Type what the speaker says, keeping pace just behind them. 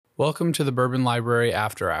Welcome to the Bourbon Library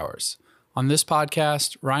After Hours. On this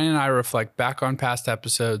podcast, Ryan and I reflect back on past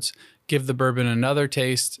episodes, give the bourbon another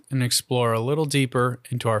taste, and explore a little deeper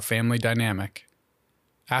into our family dynamic.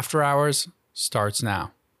 After Hours starts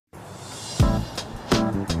now.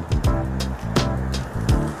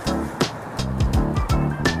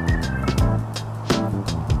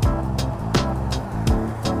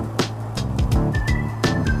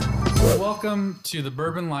 Welcome to the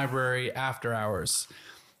Bourbon Library After Hours.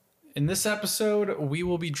 In this episode, we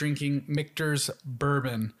will be drinking Michters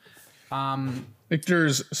Bourbon.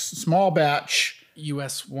 Michters small batch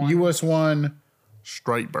US 1. US 1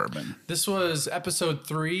 straight bourbon. This was episode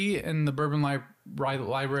 3 in the Bourbon Library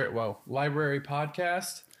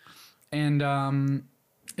podcast. And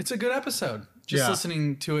it's a good episode. Just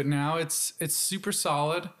listening to it now, it's super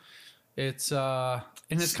solid. It's kind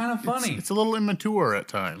of funny. It's a little immature at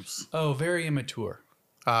times. Oh, very immature.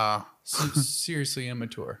 Seriously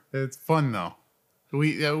immature. It's fun though.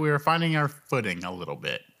 We are finding our footing a little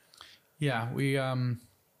bit. Yeah, we're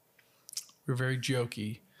very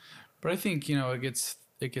jokey, but I think it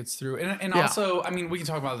gets through. And also, I mean, we can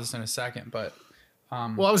talk about this in a second, but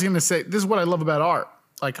well, I was going to say this is what I love about art.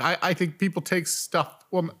 Like I think people take stuff,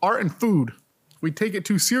 art and food, we take it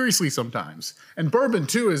too seriously sometimes, and bourbon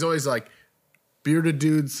too is always like bearded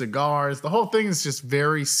dudes, cigars. The whole thing is just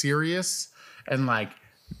very serious and like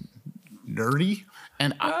nerdy,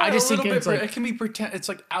 and I just think it's like, it can be pretend. It's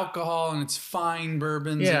like alcohol and it's fine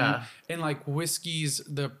bourbons, and like whiskeys.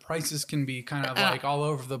 The prices can be kind of like all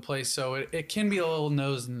over the place, so it can be a little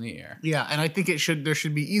nose in the air. Yeah, and I think there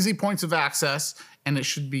should be easy points of access, and it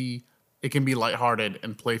can be lighthearted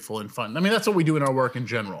and playful and fun. I mean, that's what we do in our work in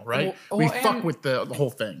general, right? We fuck with the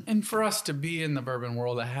whole thing. And for us to be in the bourbon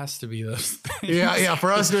world, it has to be those things. Yeah.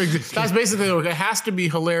 For us to exist, that's basically it has to be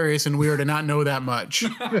hilarious and weird and not know that much.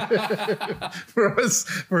 for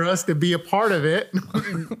us to be a part of it.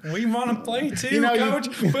 We want to play too,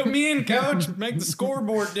 Coach. Put me in, Coach. Make the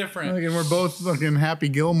scoreboard different. And we're both fucking Happy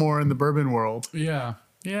Gilmore in the bourbon world. Yeah.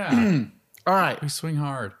 All right. We swing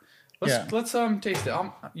hard. Let's taste it.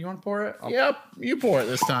 You want to pour it? Yep, you pour it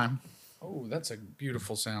this time. Oh, that's a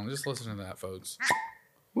beautiful sound. Just listen to that, folks.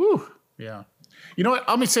 Woo. Yeah. You know what?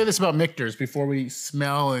 Let me say this about Michters before we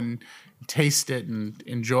smell and taste it and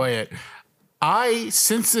enjoy it.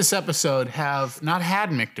 Since this episode, have not had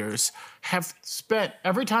Michters, have spent,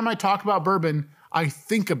 every time I talk about bourbon, I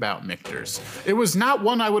think about Michters. It was not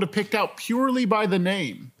one I would have picked out purely by the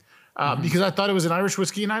name. Because I thought it was an Irish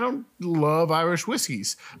whiskey, and I don't love Irish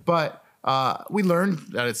whiskeys. But we learned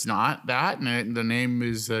that it's not that, and the name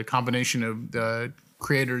is a combination of the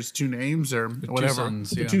creator's two names or whatever.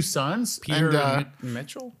 The two sons. Peter and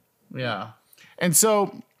Mitchell? Yeah. And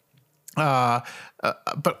so, but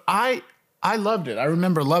I loved it. I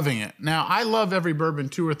remember loving it. Now, I love every bourbon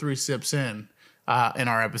 2 or 3 sips in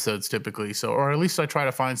our episodes typically. So, or at least I try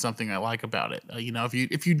to find something I like about it.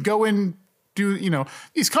 If you go in,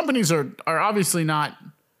 these companies are obviously not,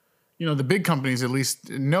 the big companies at least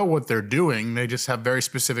know what they're doing. They just have very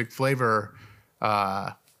specific flavor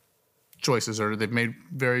choices, or they've made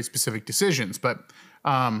very specific decisions. But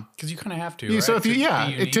because you kind of have to, right? So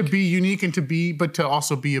to be unique and but to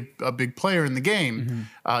also be a big player in the game,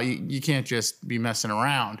 you can't just be messing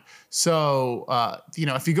around. So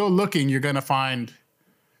if you go looking, you're going to find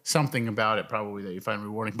something about it probably that you find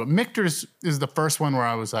rewarding. But Michters is the first one where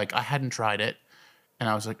I was like, I hadn't tried it, and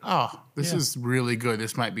I was like, oh, this is really good.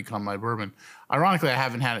 This might become my bourbon. Ironically, I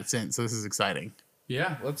haven't had it since, so this is exciting.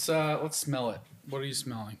 Yeah, let's smell it. What are you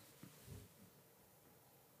smelling?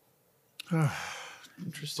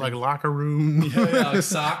 Interesting. Like a locker room. Yeah, like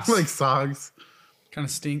socks. Like socks. Kind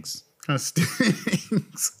of stinks.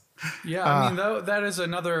 Yeah, I mean, that is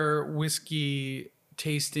another whiskey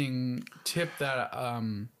tasting tip that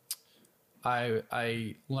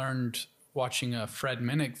I learned watching a Fred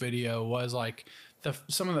Minnick video. Was like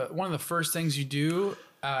one of the first things you do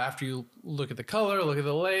after you look at the color, look at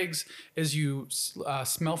the legs, is you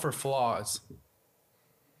smell for flaws.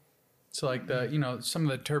 So like some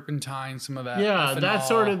of the turpentine, some of that. Yeah, ethanol. that's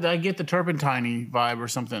sort of, I get the turpentine vibe or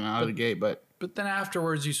something out of the gate, but then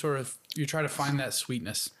afterwards you try to find that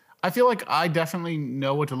sweetness. I feel like I definitely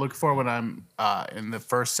know what to look for when I'm in the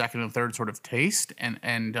first, second, and third sort of taste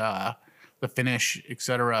and the finish,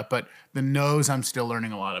 etc. But the nose, I'm still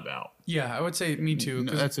learning a lot about. Yeah, I would say me too.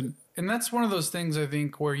 And that's one of those things I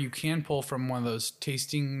think where you can pull from one of those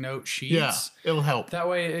tasting note sheets. Yeah, it'll help. That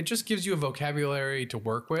way, it just gives you a vocabulary to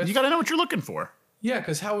work with. You got to know what you're looking for. Yeah,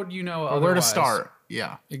 because how would you know or where to start?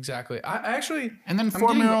 Yeah, exactly. I actually, and then I'm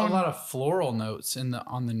getting a lot of floral notes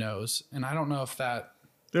on the nose, and I don't know if that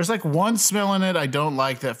There's like one smell in it I don't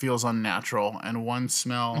like that feels unnatural, and one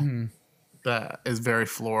smell that is very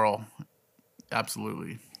floral.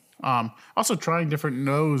 Absolutely. Also, trying different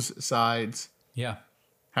nose sides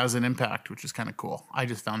has an impact, which is kind of cool. I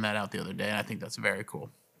just found that out the other day, and I think that's very cool.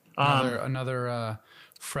 Another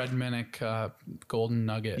Fred Minnick golden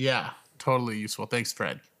nugget. Yeah, totally useful. Thanks,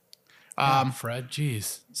 Fred. Fred,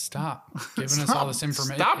 geez, stop giving us all this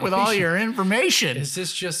information. Stop with all your information. Is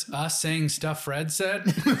this just us saying stuff Fred said?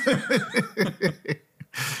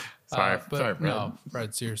 Sorry, Fred. No,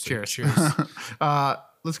 Fred, seriously. Cheers.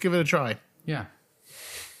 Let's give it a try. Yeah.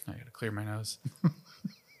 I got to clear my nose.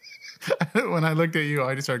 When I looked at you,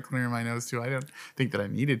 I just started clearing my nose too. I don't think that I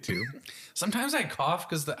needed to. Sometimes I cough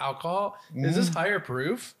because the alcohol. Is this higher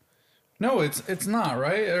proof? No, it's not,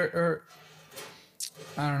 right? Or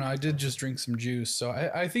I don't know. I did just drink some juice, so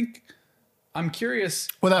I think I'm curious.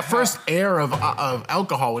 Well, that first air of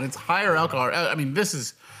alcohol, when it's higher alcohol, I mean, this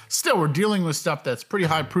is still, we're dealing with stuff that's pretty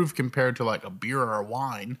high proof compared to like a beer or a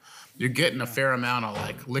wine. You're getting a fair amount of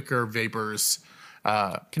like liquor vapors.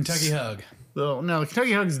 Kentucky Hug. No, the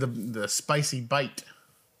Kentucky Hug is the spicy bite.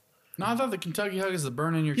 No, I thought the Kentucky Hug is the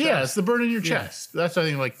burn in your chest. Yeah, it's the burn in your chest. That's I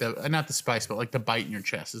think like not the spice, but like the bite in your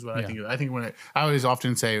chest is what I think of. I think I always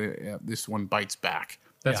often say this one bites back.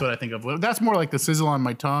 That's what I think of. That's more like the sizzle on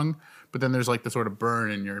my tongue, but then there's like the sort of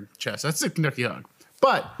burn in your chest. That's the Kentucky Hug.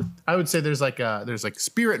 But I would say there's like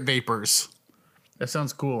spirit vapors. That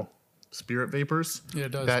sounds cool. Spirit vapors. Yeah,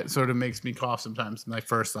 it does. That sort of makes me cough sometimes. My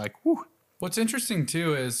first like, whew. What's interesting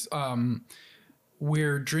too is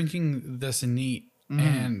we're drinking this neat,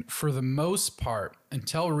 and for the most part,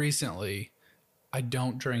 until recently, I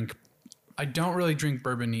don't really drink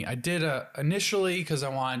bourbon neat. I did initially because I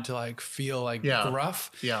wanted to like feel like gruff.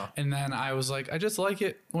 Yeah. And then I was like, I just like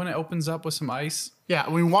it when it opens up with some ice. Yeah, I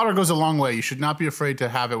mean, water goes a long way. You should not be afraid to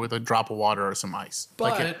have it with a drop of water or some ice.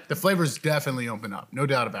 But the flavors definitely open up, no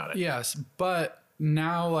doubt about it. Yes, but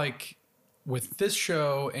now like with this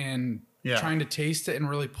show and trying to taste it and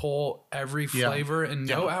really pull every flavor and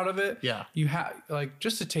note out of it. Yeah. You have like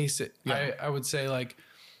just to taste it. Yeah. I would say like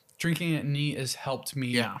drinking it neat has helped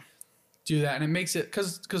me do that. And it makes it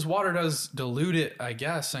because water does dilute it, I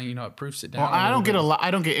guess. And it proofs it down. Well,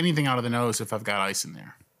 I don't get anything out of the nose if I've got ice in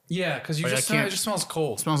there. Yeah, because it just smells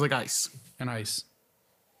cold. It smells like ice. And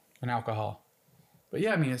alcohol. But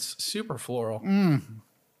yeah, I mean it's super floral.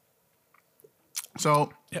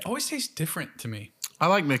 So it always tastes different to me. I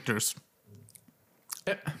like Michters.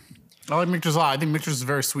 I like Michters a lot. I think Michters is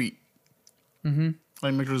very sweet. I think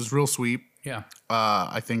Michters is real sweet. Yeah.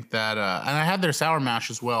 I think that, and I had their sour mash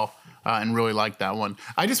as well, and really liked that one.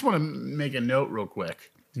 I just want to make a note real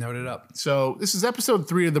quick. Note it up. So this is episode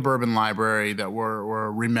 3 of the Bourbon Library that we're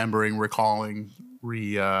remembering, recalling,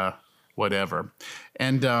 whatever,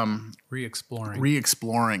 and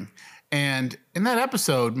re-exploring. And in that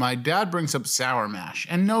episode, my dad brings up sour mash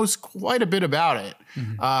and knows quite a bit about it.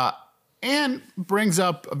 And brings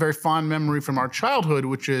up a very fond memory from our childhood,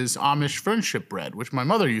 which is Amish friendship bread, which my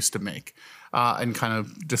mother used to make, and kind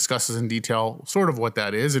of discusses in detail sort of what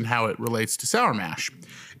that is and how it relates to sour mash.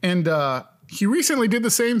 And he recently did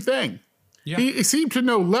the same thing. Yeah. He seemed to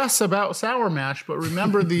know less about sour mash, but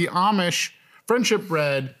remember the Amish friendship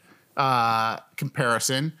bread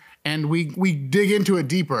comparison, and we dig into it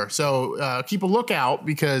deeper. So keep a lookout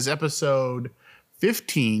because episode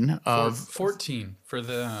 15 of 14 for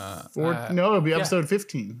the no, it'll be episode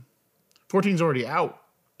 15. 14's already out.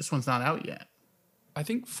 This one's not out yet. I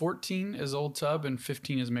think 14 is Old Tub and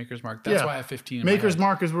 15 is Maker's Mark. That's why I have 15 in Maker's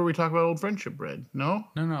Mark is where we talk about old friendship bread. No?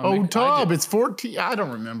 No. Old Tub, it's 14. I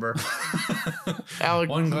don't remember. Alec,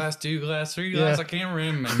 1 glass, 2 glass, 3 glass, I can't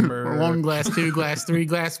remember. 1 glass, 2 glass, 3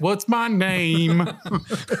 glass, what's my name?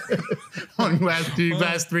 1 glass, 2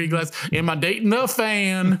 glass, 3 glass, am I dating a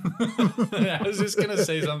fan? I was just going to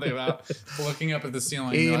say something about looking up at the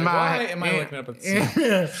ceiling. Why am I looking up at the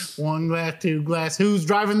ceiling? 1 glass, 2 glass, who's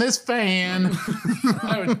driving this fan?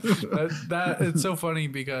 It's so funny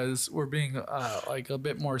because we're being like a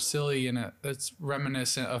bit more silly and it's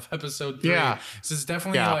reminiscent of episode 3. Yeah. So it's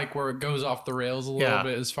definitely like where it goes off the rails a little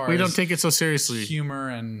bit as far as we don't take it so seriously. Humor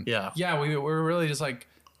and we're really just like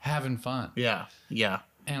having fun. Yeah.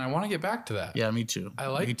 And I want to get back to that. Yeah, me too. I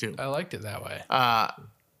liked it that way.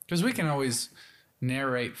 Because we can always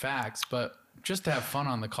narrate facts, but just to have fun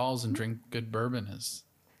on the calls and drink good bourbon is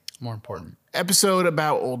more important. Episode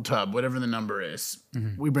about Old Tub, whatever the number is.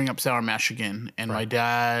 We bring up sour mash again, and my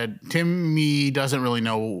dad, Timmy, doesn't really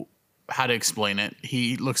know how to explain it.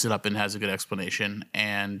 He looks it up and has a good explanation.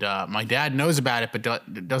 And my dad knows about it,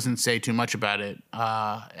 but doesn't say too much about it.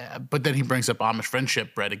 But then he brings up Amish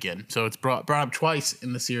friendship bread again. So it's brought up twice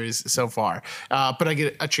in the series so far. But I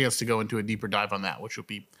get a chance to go into a deeper dive on that, which will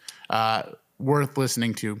be worth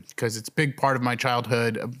listening to because it's a big part of my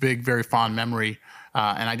childhood, a big, very fond memory.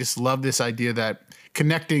 And I just love this idea that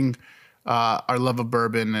connecting our love of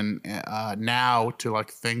bourbon and now to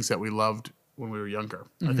like things that we loved when we were younger.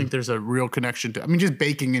 I think there's a real connection to, just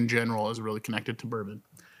baking in general is really connected to bourbon.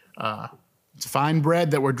 It's fine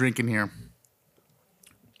bread that we're drinking here.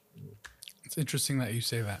 It's interesting that you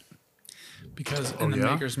say that because in the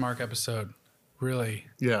Maker's Mark episode, really,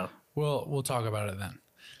 we'll talk about it then.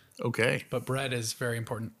 Okay. But bread is very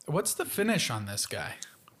important. What's the finish on this guy?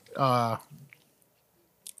 I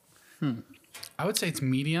would say it's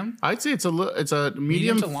medium. I'd say it's a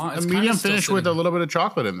medium to long. A medium finish with a little bit of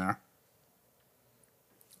chocolate in there.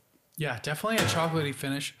 Yeah, definitely a chocolatey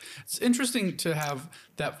finish. It's interesting to have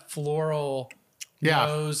that floral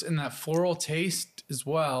nose and that floral taste as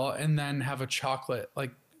well, and then have a chocolate,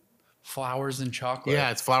 like flowers and chocolate. Yeah,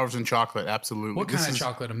 it's flowers and chocolate, absolutely. What kind of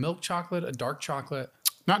chocolate? A milk chocolate? A dark chocolate?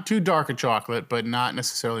 Not too dark a chocolate, but not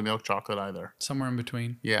necessarily milk chocolate either. Somewhere in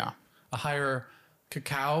between. Yeah. A higher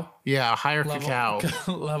cacao? Yeah, a higher cacao.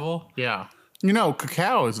 level? Yeah.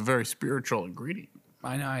 Cacao is a very spiritual ingredient.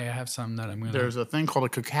 I know. I have some that I'm going to... There's a thing called a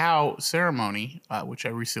cacao ceremony, which I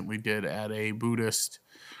recently did at a Buddhist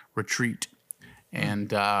retreat,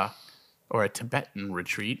 and or a Tibetan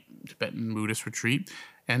Buddhist retreat.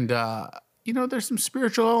 And, there's some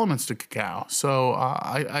spiritual elements to cacao. So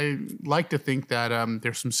I like to think that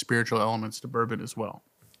there's some spiritual elements to bourbon as well.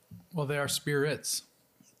 Well, they are spirits.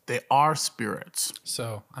 They are spirits.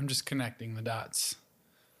 So I'm just connecting the dots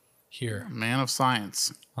here. Man of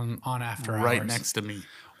science. On After Hours. Right next to me.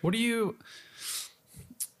 What do you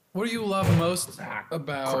love most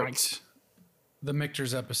about the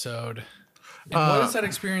Michters episode? And what is that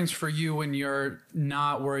experience for you when you're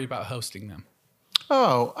not worried about hosting them?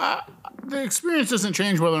 The experience doesn't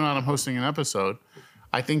change whether or not I'm hosting an episode.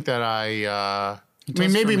 I think that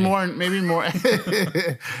maybe more maybe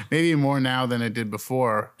more now than it did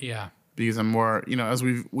before. Yeah. Because I'm more, as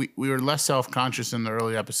we were less self-conscious in the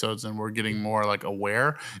early episodes and we're getting more like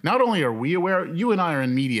aware. Not only are we aware, you and I are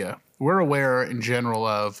in media. We're aware in general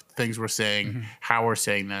of things we're saying, how we're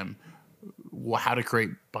saying them, how to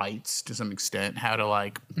create bites to some extent, how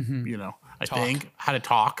to how to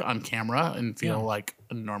talk on camera and feel like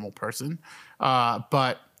a normal person.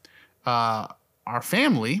 But our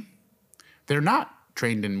family, they're not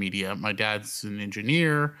trained in media. My dad's an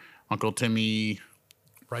engineer. Uncle Timmy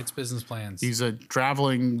writes business plans. He's a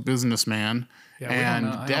traveling businessman. Yeah,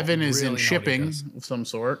 and Devin is in shipping of some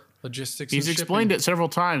sort. Logistics. He's explained it several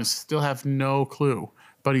times. Still have no clue.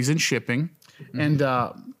 But he's in shipping. And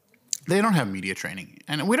they don't have media training.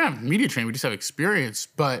 And we don't have media training. We just have experience.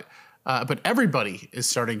 But everybody is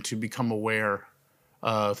starting to become aware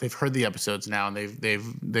of. They've heard the episodes now, and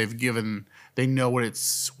they know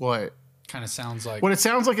what kind of sounds like. What it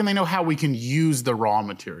sounds like, and they know how we can use the raw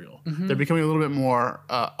material. They're becoming a little bit more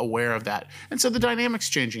aware of that. And so the dynamic's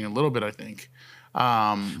changing a little bit, I think.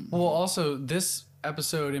 Well, also, this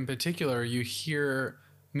episode in particular, you hear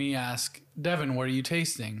me ask, Devin, what are you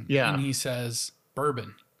tasting? Yeah. And he says,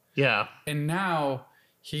 bourbon. Yeah. And now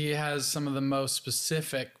he has some of the most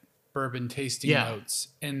specific bourbon tasting notes.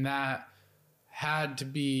 And that had to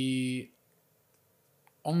be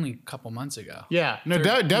only a couple months ago. Yeah. No,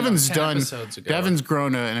 Devin's done. Ago. Devin's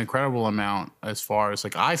grown an incredible amount as far as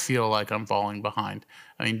I feel like I'm falling behind.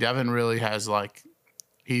 I mean, Devin really has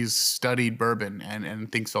he's studied bourbon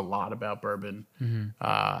and thinks a lot about bourbon.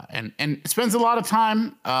 And spends a lot of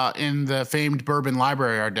time in the famed Bourbon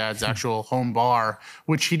Library, our dad's actual home bar,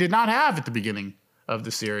 which he did not have at the beginning of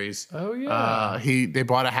the series. Oh yeah. They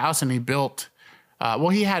bought a house and he built.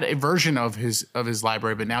 He had a version of his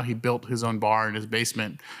library, but now he built his own bar in his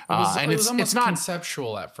basement. It's not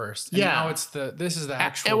conceptual at first. And now this is the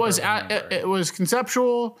actual. It was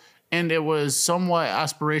conceptual and it was somewhat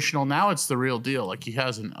aspirational. Now it's the real deal. He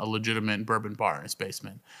has a legitimate bourbon bar in his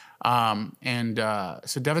basement. So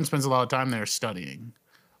Devin spends a lot of time there studying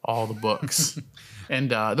all the books.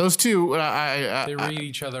 And those two, they read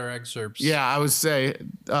each other excerpts. Yeah, I would say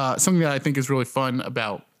something that I think is really fun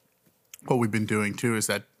about what we've been doing too is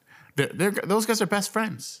that those guys are best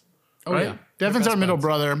friends. Oh right? yeah, Devin's our middle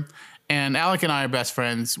brother, and Alec and I are best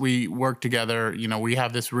friends. We work together. We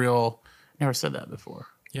have this real. Never said that before.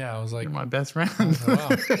 Yeah, I was like, you're my best friend. Oh, wow.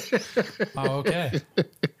 Oh, okay.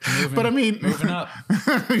 Moving up.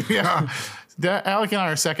 Yeah, Alec and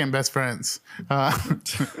I are second best friends.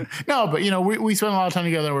 No, but we spend a lot of time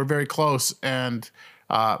together. We're very close, and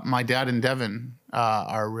my dad and Devin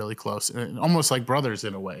are really close, and almost like brothers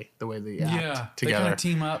in a way. The way they act together, they kind of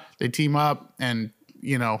team up. They team up, and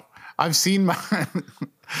I've seen my.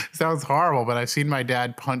 Sounds horrible, but I've seen my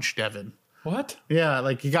dad punch Devin. What? Yeah,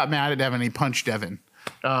 like he got mad at Devin. He punched Devin,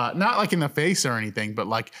 not like in the face or anything, but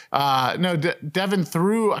like no. Devin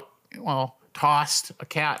tossed a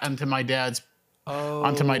cat onto my dad's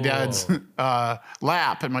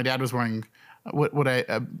lap, and my dad was wearing what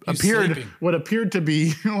appeared to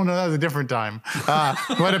be oh no, that was a different time.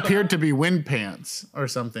 What appeared to be wind pants or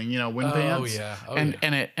something, wind pants.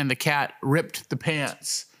 And the cat ripped the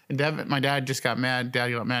pants, and my dad just got mad.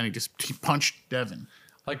 Daddy got mad. And he punched Devin.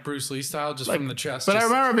 Like Bruce Lee style, just from the chest. But I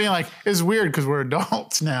remember being like, it's weird because we're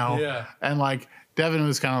adults now. Yeah. And like Devin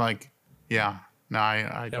was kind of like, yeah. No,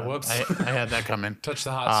 I had that coming. Touched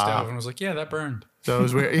the hot stove and was like, yeah, that burned. So it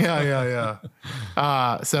was weird. Yeah.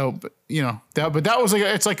 But that was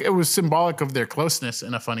it was symbolic of their closeness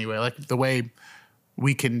in a funny way, like the way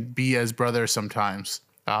we can be as brothers sometimes.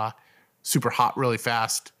 Super hot, really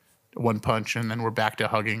fast, one punch, and then we're back to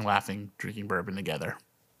hugging, laughing, drinking bourbon together.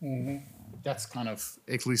 Mm-hmm. That's kind of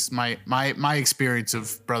at least my experience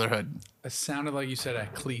of brotherhood. It sounded like you said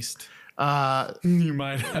at least. You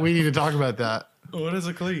might have. We need to talk about that. What is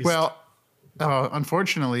a cleast? Well,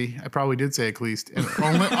 unfortunately, I probably did say a cleast, and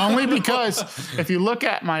only because if you look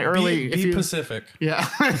at my early, be Pacific. Yeah.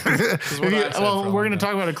 We're going to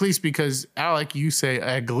talk about a cleast because Alec, you say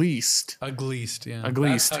a gleast. A gleast, yeah. A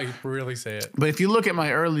gleast. That's how you really say it. But if you look at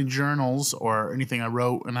my early journals or anything I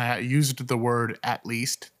wrote, and I used the word at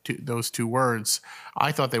least, those two words,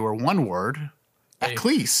 I thought they were one word. At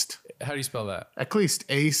least. How do you spell that? At least.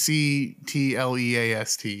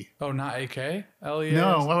 ACTLEAST. Oh, not AKLEAST?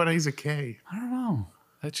 No, why would I use a K? I don't know.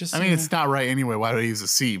 That's just. It's not right anyway. Why would I use a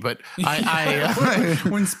C? But I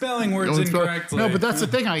when spelling words incorrectly. No, but that's the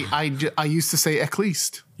thing. I used to say at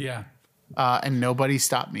least. Yeah. And nobody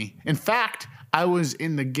stopped me. In fact, I was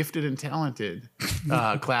in the gifted and talented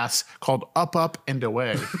class called Up, and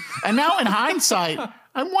Away. And now in hindsight,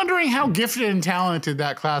 I'm wondering how gifted and talented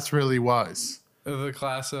that class really was. The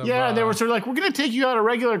class of... Yeah, they were sort of like, we're going to take you out of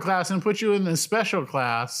regular class and put you in this special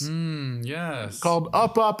class. Yes. Called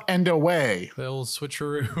Up, and Away. The old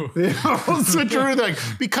switcheroo. Like,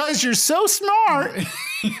 because you're so smart.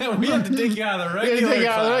 Yeah, we have to take you out of the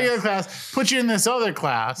regular class. Put you in this other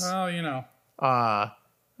class. Oh,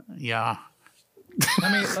 Yeah.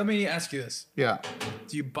 Let me ask you this. Yeah.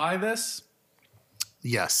 Do you buy this?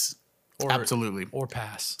 Yes. Absolutely. Or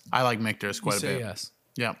pass? I like Michters quite a bit. Yes.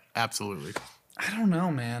 Yeah, absolutely. I don't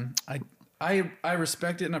know, man. I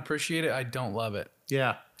respect it and appreciate it. I don't love it.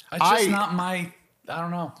 Yeah. It's just not my... I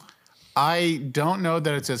don't know. I don't know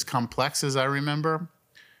that it's as complex as I remember.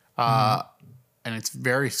 And it's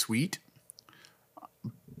very sweet.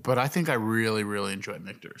 But I think I really, really enjoy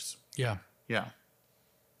Michters. Yeah. Yeah.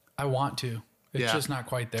 I want to. It's just not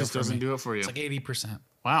quite there. Just doesn't do it for you. It's like 80%.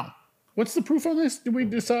 Wow. What's the proof on this? Did we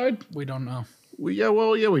decide? We don't know. We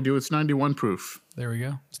do. It's 91 proof. There we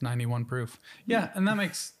go. It's 91 proof. Yeah, and that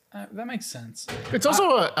makes sense. It's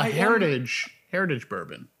also a heritage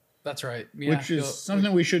bourbon. That's right. Yeah, which is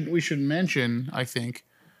something we should mention, I think,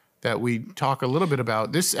 that we talk a little bit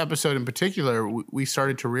about. This episode in particular, we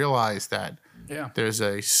started to realize that there's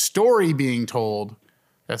a story being told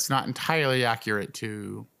that's not entirely accurate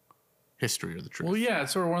to history or the truth. Well, yeah,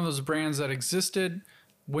 it's sort of one of those brands that existed,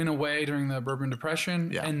 went away during the Bourbon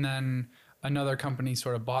Depression, and then another company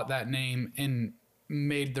sort of bought that name and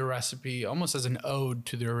made the recipe almost as an ode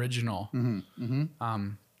to the original. And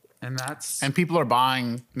people are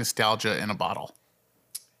buying nostalgia in a bottle.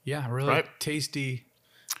 Yeah, really tasty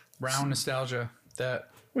brown nostalgia.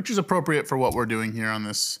 Which is appropriate for what we're doing here on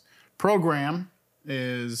this program.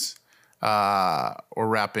 Is we're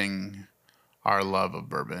wrapping our love of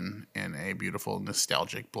bourbon in a beautiful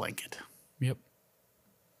nostalgic blanket. Yep.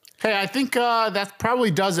 Hey, I think that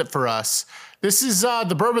probably does it for us. This is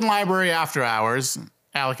the Bourbon Library After Hours.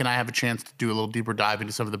 Alec and I have a chance to do a little deeper dive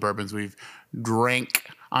into some of the bourbons we've drank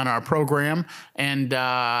on our program. And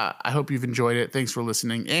I hope you've enjoyed it. Thanks for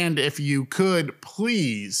listening. And if you could,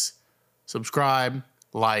 please subscribe,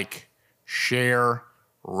 like, share,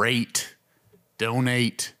 rate,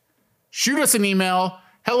 donate. Shoot us an email,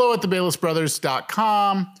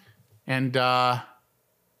 hello@thebaylessbrothers.com. And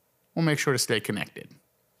we'll make sure to stay connected.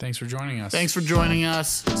 Thanks for joining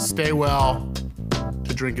us. Stay well.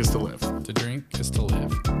 To drink is to live. To drink is to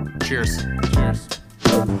live. Cheers. Cheers.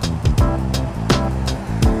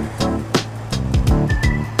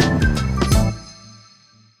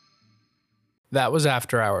 That was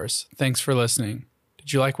After Hours. Thanks for listening.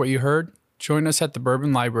 Did you like what you heard? Join us at the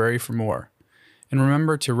Bourbon Library for more. And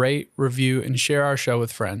remember to rate, review, and share our show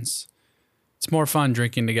with friends. It's more fun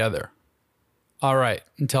drinking together. All right,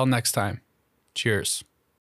 until next time. Cheers.